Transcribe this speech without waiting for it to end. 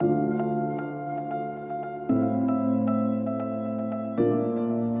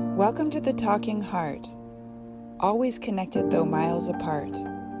Welcome to the Talking Heart, always connected though miles apart.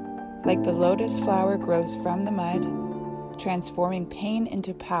 Like the lotus flower grows from the mud, transforming pain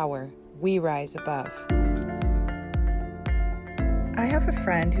into power, we rise above. I have a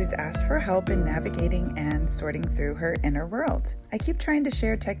friend who's asked for help in navigating and sorting through her inner world. I keep trying to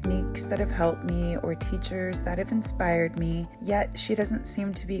share techniques that have helped me or teachers that have inspired me, yet she doesn't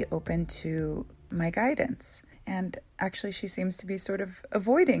seem to be open to my guidance. And actually, she seems to be sort of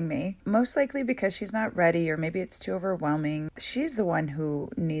avoiding me, most likely because she's not ready or maybe it's too overwhelming. She's the one who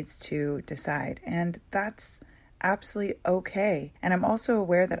needs to decide, and that's absolutely okay. And I'm also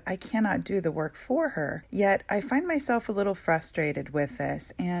aware that I cannot do the work for her. Yet I find myself a little frustrated with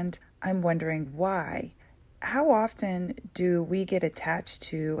this, and I'm wondering why. How often do we get attached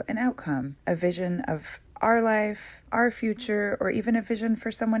to an outcome, a vision of our life, our future, or even a vision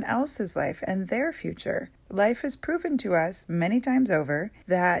for someone else's life and their future? Life has proven to us many times over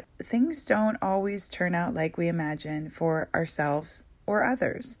that things don't always turn out like we imagine for ourselves or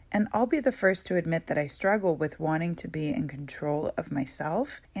others. And I'll be the first to admit that I struggle with wanting to be in control of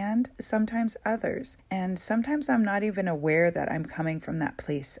myself and sometimes others. And sometimes I'm not even aware that I'm coming from that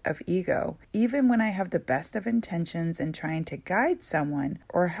place of ego, even when I have the best of intentions in trying to guide someone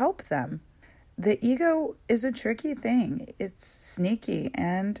or help them. The ego is a tricky thing. It's sneaky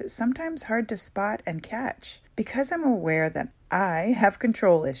and sometimes hard to spot and catch. Because I'm aware that I have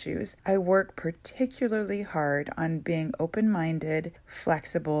control issues, I work particularly hard on being open-minded,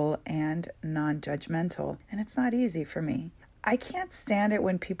 flexible, and non-judgmental. And it's not easy for me. I can't stand it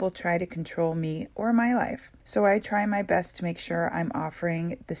when people try to control me or my life, so I try my best to make sure I'm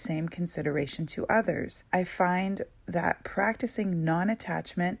offering the same consideration to others. I find that practicing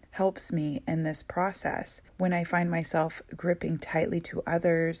non-attachment helps me in this process when I find myself gripping tightly to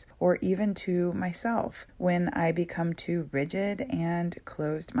others or even to myself, when I become too rigid and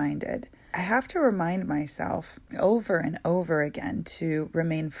closed-minded. I have to remind myself over and over again to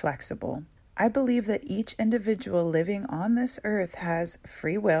remain flexible. I believe that each individual living on this earth has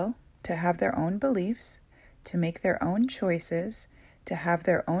free will to have their own beliefs, to make their own choices, to have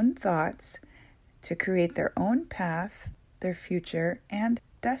their own thoughts, to create their own path, their future, and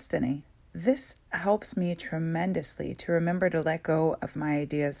destiny. This helps me tremendously to remember to let go of my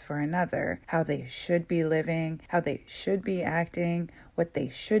ideas for another, how they should be living, how they should be acting, what they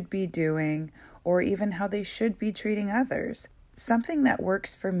should be doing, or even how they should be treating others. Something that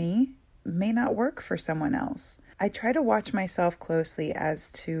works for me may not work for someone else. I try to watch myself closely as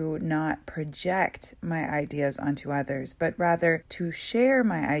to not project my ideas onto others, but rather to share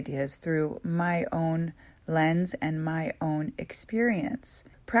my ideas through my own lens and my own experience.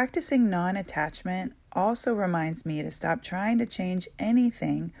 Practicing non-attachment also reminds me to stop trying to change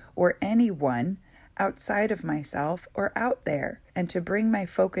anything or anyone outside of myself or out there, and to bring my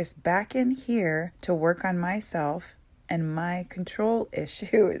focus back in here to work on myself and my control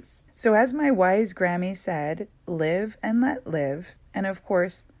issues. So as my wise Grammy said, live and let live, and of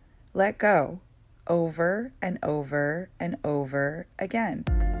course, let go over and over and over again.